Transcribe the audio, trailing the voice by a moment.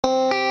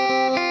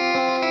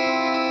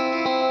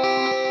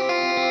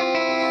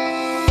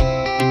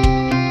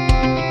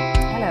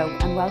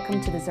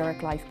welcome to the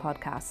Zurich Life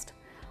podcast.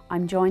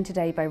 I'm joined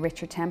today by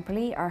Richard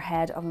Temperley, our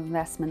Head of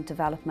Investment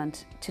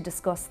Development, to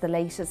discuss the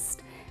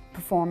latest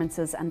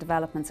performances and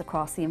developments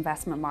across the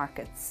investment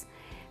markets.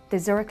 The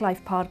Zurich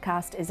Life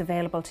podcast is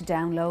available to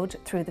download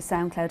through the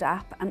SoundCloud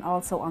app and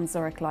also on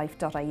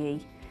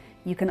zurichlife.ie.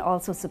 You can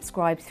also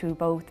subscribe through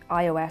both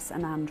iOS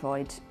and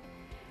Android.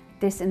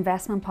 This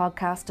investment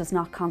podcast does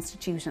not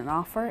constitute an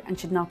offer and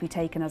should not be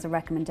taken as a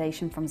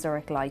recommendation from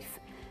Zurich Life.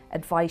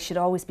 Advice should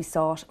always be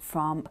sought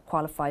from a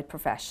qualified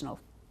professional.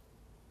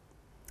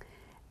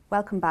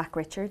 Welcome back,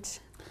 Richard.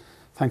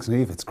 Thanks,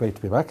 Niamh. It's great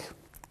to be back.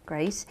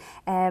 Great.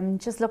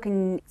 Just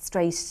looking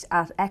straight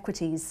at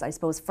equities, I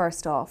suppose,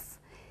 first off,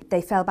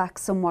 they fell back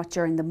somewhat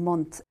during the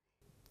month.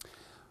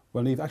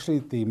 Well, Niamh, actually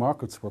the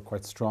markets were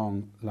quite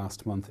strong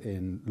last month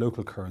in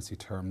local currency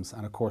terms,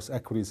 and of course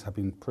equities have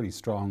been pretty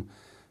strong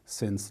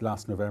since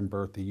last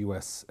November, the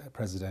US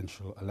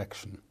presidential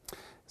election.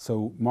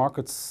 So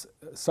markets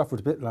suffered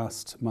a bit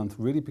last month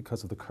really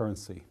because of the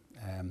currency.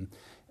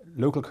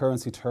 Local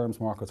currency terms,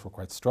 markets were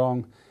quite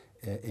strong.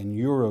 In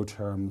euro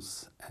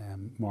terms,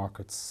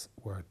 markets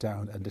were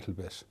down a little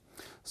bit.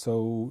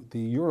 So the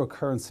euro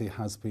currency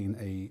has been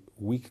a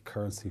weak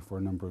currency for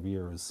a number of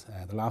years.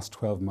 The last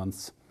 12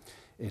 months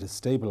it has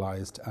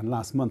stabilised, and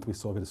last month we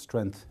saw a bit of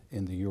strength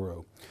in the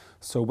euro.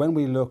 So when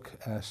we look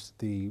at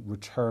the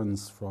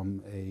returns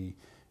from a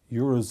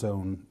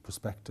Eurozone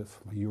perspective,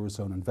 a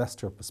Eurozone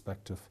investor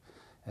perspective,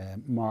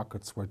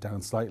 markets were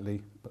down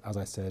slightly, but as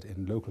I said,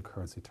 in local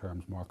currency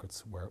terms,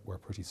 markets were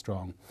pretty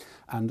strong.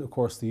 And of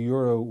course, the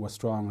euro was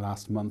strong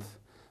last month,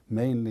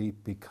 mainly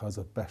because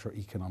of better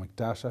economic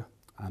data.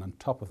 And on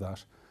top of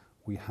that,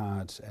 we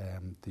had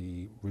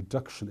the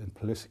reduction in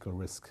political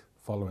risk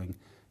following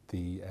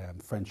the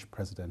French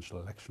presidential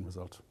election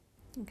result.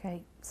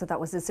 Okay, so that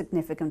was a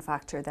significant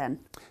factor then.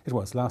 It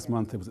was last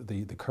month. It was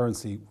the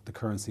currency. The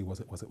currency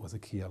was a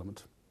key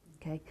element.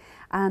 Okay,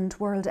 and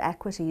world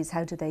equities,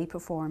 how do they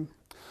perform?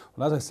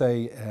 Well, as I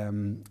say,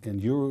 in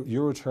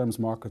euro terms,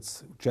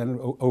 markets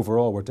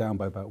overall were down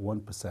by about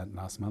 1%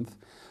 last month,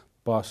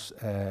 but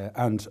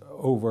and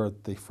over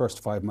the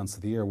first 5 months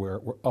of the year, we're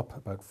up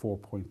about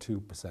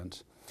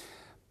 4.2%.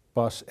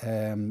 But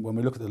when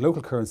we look at the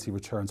local currency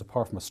returns,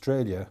 apart from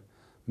Australia,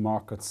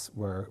 markets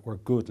were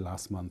good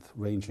last month,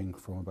 ranging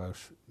from about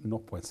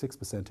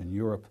 0.6% in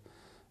Europe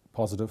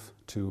positive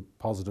to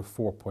positive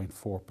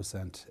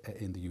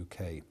 4.4% in the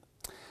UK.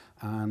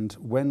 And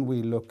when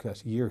we look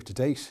at year to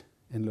date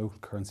in local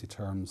currency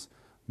terms,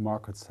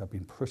 markets have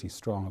been pretty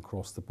strong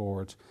across the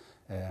board,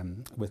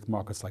 with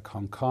markets like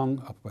Hong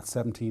Kong up about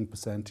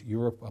 17%,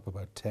 Europe up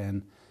about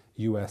 10%,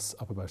 US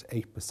up about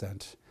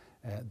 8%.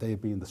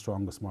 They've been the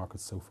strongest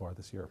markets so far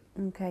this year.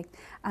 Okay,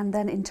 and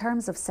then in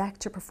terms of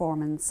sector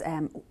performance,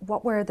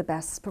 what were the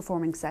best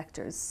performing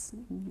sectors,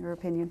 in your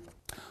opinion?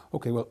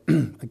 Okay, well,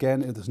 again,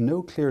 there's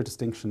no clear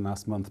distinction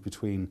last month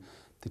between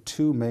the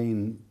two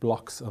main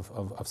blocks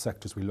of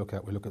sectors we look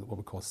at. We look at what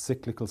we call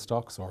cyclical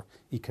stocks or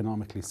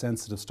economically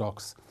sensitive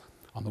stocks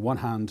on the one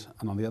hand,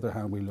 and on the other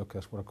hand, we look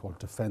at what are called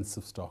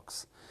defensive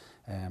stocks.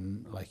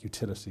 Like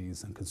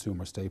utilities and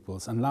consumer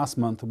staples. And last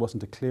month there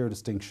wasn't a clear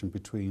distinction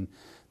between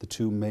the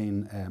two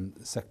main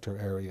sector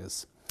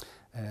areas.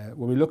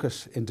 When we look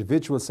at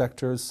individual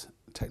sectors,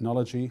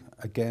 technology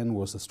again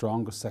was the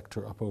strongest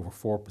sector, up over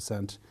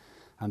 4%,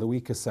 and the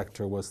weakest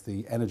sector was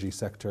the energy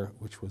sector,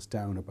 which was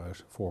down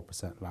about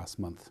 4% last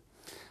month.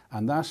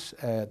 And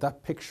that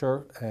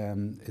picture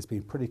has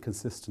been pretty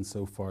consistent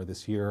so far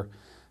this year.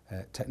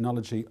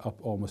 Technology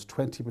up almost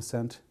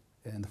 20%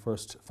 in the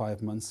first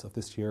 5 months of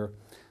this year,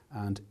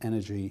 and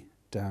energy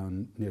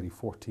down nearly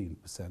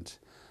 14%.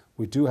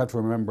 We do have to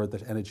remember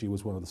that energy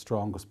was one of the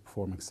strongest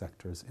performing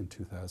sectors in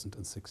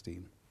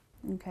 2016.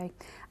 Okay,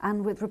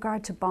 and with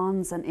regard to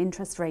bonds and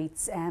interest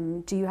rates,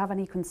 do you have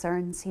any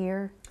concerns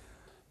here?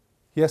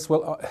 Yes,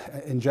 well,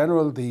 in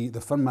general, the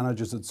fund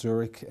managers at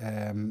Zurich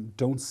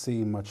don't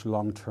see much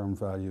long-term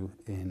value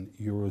in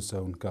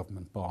Eurozone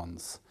government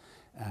bonds.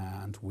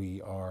 And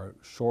we are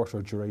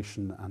shorter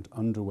duration and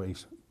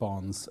underweight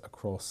bonds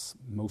across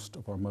most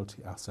of our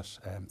multi-asset,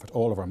 but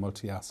all of our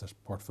multi-asset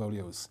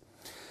portfolios.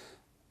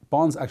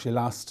 Bonds actually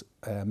last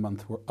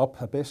month were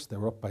up a bit. They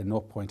were up by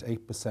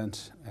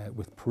 0.8%,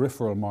 with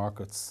peripheral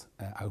markets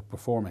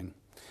outperforming.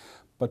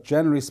 But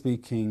generally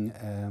speaking,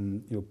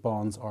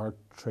 bonds are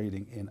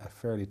trading in a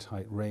fairly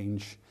tight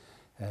range.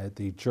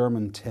 The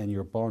German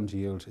 10-year bond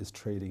yield is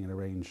trading in a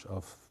range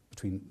of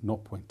between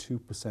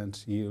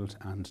 0.2% yield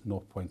and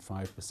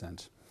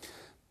 0.5%.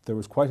 There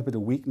was quite a bit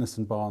of weakness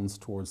in bonds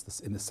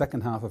in the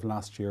second half of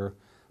last year,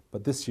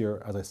 but this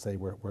year, as I say,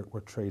 we're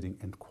trading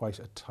in quite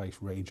a tight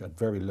range at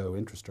very low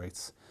interest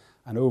rates.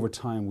 And over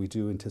time, we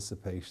do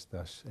anticipate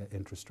that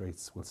interest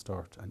rates will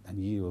start and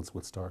yields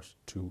will start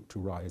to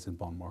rise in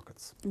bond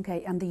markets.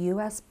 Okay, and the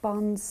US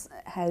bonds,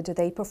 how do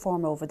they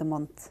perform over the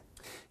month?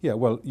 Yeah,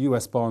 well,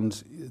 US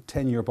bond,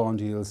 10-year bond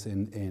yields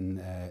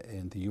in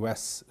the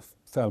US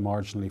fell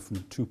marginally from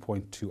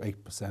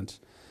 2.28%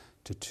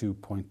 to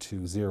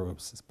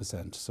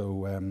 2.20%.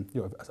 So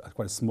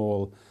quite a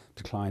small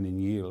decline in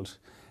yield.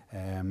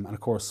 And of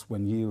course,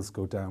 when yields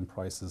go down,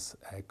 prices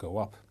go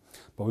up.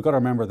 But we've got to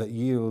remember that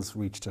yields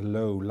reached a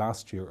low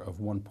last year of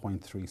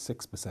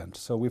 1.36%.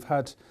 So we've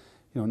had,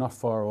 not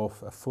far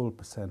off a full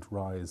percent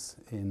rise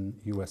in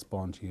US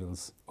bond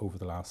yields over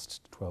the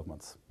last 12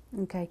 months.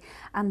 Okay,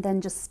 and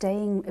then just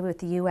staying with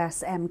the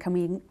US, can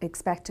we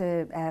expect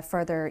a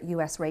further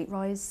US rate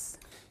rise?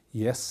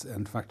 Yes,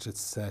 in fact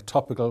it's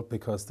topical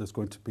because there's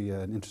going to be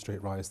an interest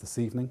rate rise this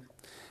evening,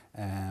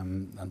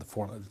 and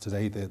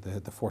today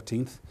the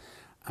 14th,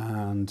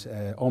 and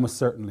almost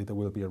certainly there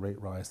will be a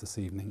rate rise this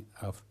evening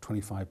of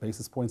 25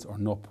 basis points or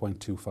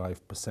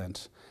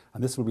 0.25%,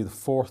 and this will be the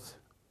fourth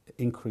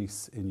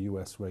increase in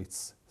US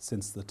rates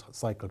since the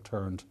cycle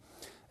turned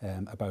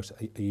about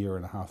a year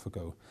and a half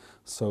ago.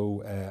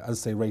 So as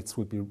I say, rates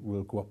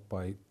will go up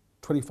by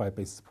 25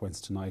 basis points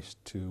tonight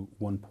to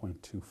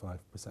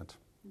 1.25%.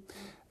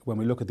 When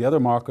we look at the other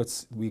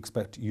markets, we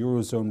expect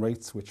Eurozone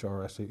rates, which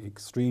are at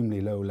extremely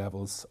low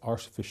levels,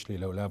 artificially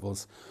low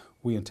levels.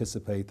 We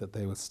anticipate that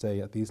they will stay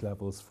at these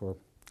levels for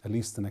at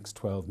least the next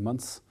 12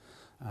 months.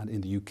 And in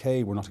the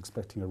UK, we're not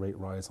expecting a rate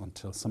rise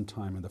until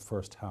sometime in the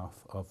first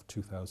half of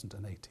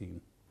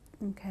 2018.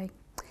 Okay.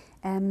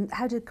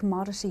 How did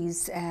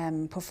commodities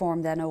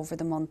perform then over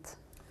the month?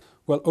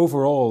 Well,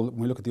 overall, when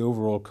we look at the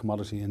overall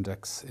commodity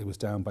index, it was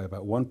down by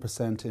about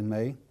 1% in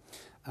May.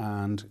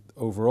 And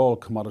overall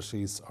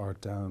commodities are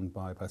down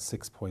by about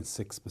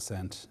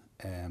 6.6%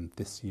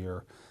 this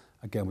year.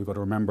 Again, we've got to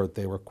remember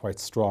they were quite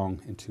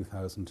strong in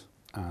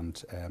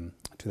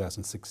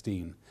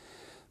 2016.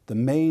 The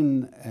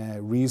main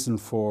reason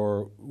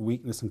for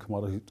weakness in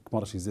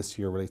commodities this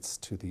year relates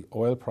to the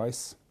oil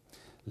price.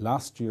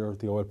 Last year,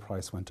 the oil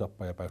price went up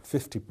by about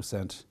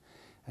 50%.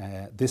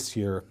 This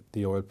year,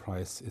 the oil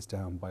price is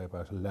down by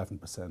about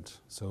 11%.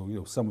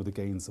 So, some of the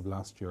gains of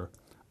last year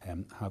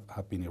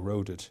have been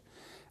eroded.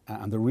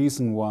 And the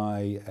reason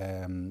why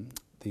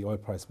the oil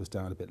price was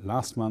down a bit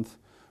last month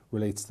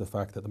relates to the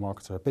fact that the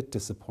markets are a bit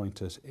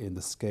disappointed in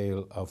the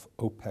scale of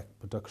OPEC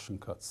production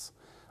cuts.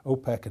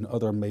 OPEC and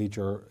other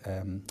major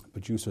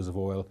producers of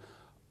oil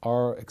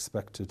are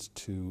expected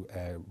to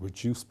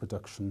reduce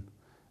production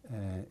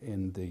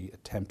in the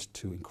attempt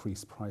to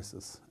increase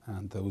prices.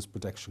 And those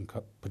production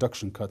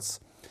cuts,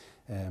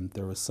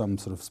 there is some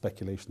sort of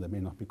speculation they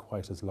may not be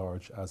quite as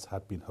large as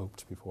had been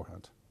hoped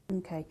beforehand.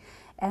 Okay,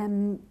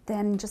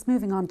 then just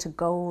moving on to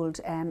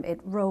gold,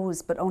 it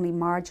rose but only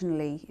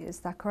marginally, is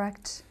that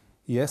correct?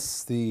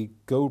 Yes, the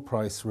gold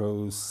price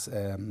rose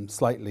only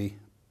slightly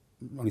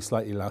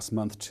last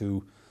month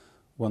to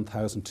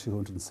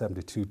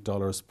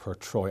 $1,272 per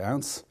troy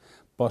ounce,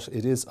 but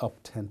it is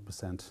up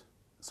 10%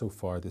 so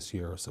far this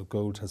year. So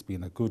gold has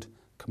been a good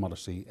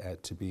commodity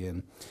to be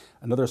in.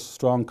 Another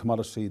strong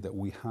commodity that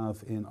we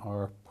have in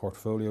our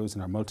portfolios,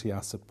 in our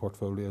multi-asset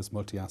portfolios,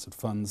 multi-asset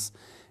funds,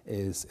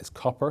 is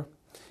copper.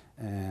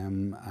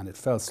 And it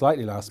fell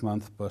slightly last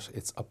month, but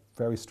it's up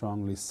very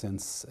strongly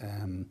since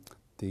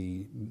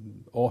the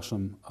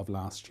autumn of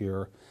last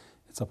year.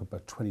 It's up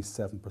about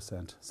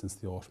 27% since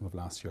the autumn of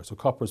last year. So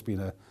copper has been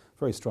a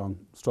very strong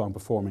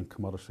performing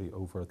commodity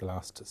over the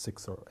last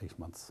 6 or 8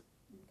 months.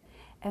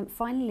 And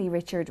finally,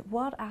 Richard,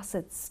 what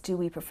assets do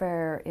we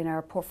prefer in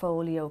our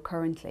portfolio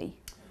currently?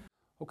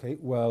 Okay,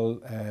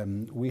 well,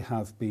 we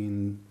have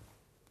been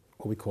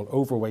what we call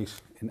overweight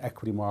in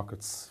equity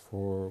markets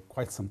for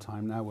quite some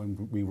time now,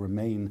 and we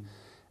remain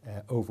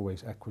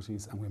overweight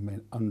equities and we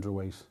remain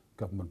underweight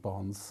government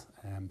bonds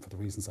for the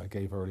reasons I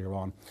gave earlier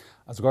on.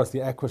 As regards to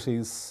the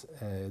equities,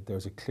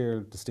 there's a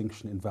clear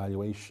distinction in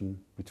valuation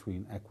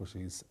between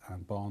equities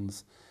and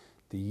bonds.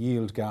 The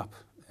yield gap,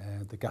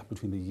 the gap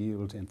between the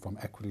yield from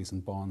equities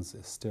and bonds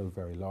is still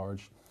very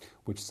large,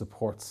 which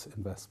supports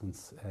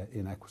investments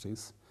in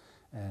equities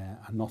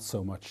and not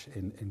so much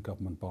in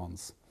government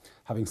bonds.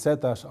 Having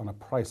said that, on a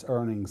price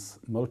earnings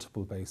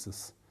multiple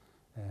basis,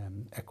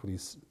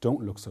 equities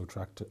don't look so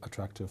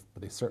attractive,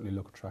 but they certainly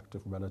look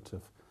attractive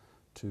relative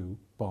to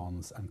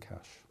bonds and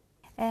cash.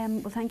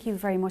 Well, thank you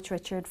very much,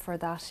 Richard, for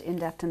that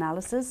in-depth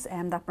analysis.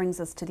 That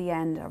brings us to the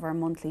end of our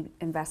monthly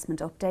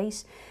investment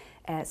update.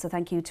 So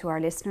thank you to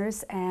our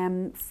listeners.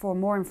 For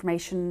more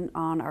information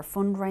on our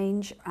fund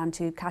range and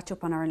to catch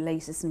up on our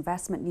latest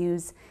investment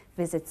news,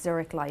 visit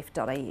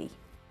zurichlife.ie.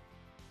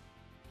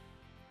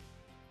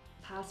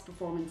 Past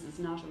performance is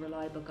not a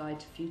reliable guide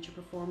to future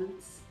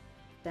performance.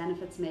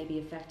 Benefits may be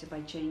affected by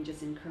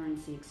changes in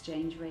currency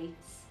exchange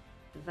rates.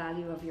 The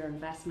value of your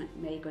investment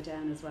may go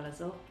down as well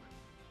as up.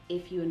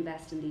 If you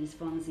invest in these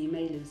funds, you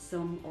may lose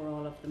some or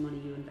all of the money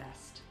you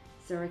invest.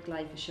 Zurich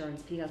Life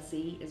Assurance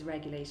plc is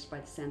regulated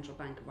by the Central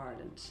Bank of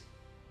Ireland.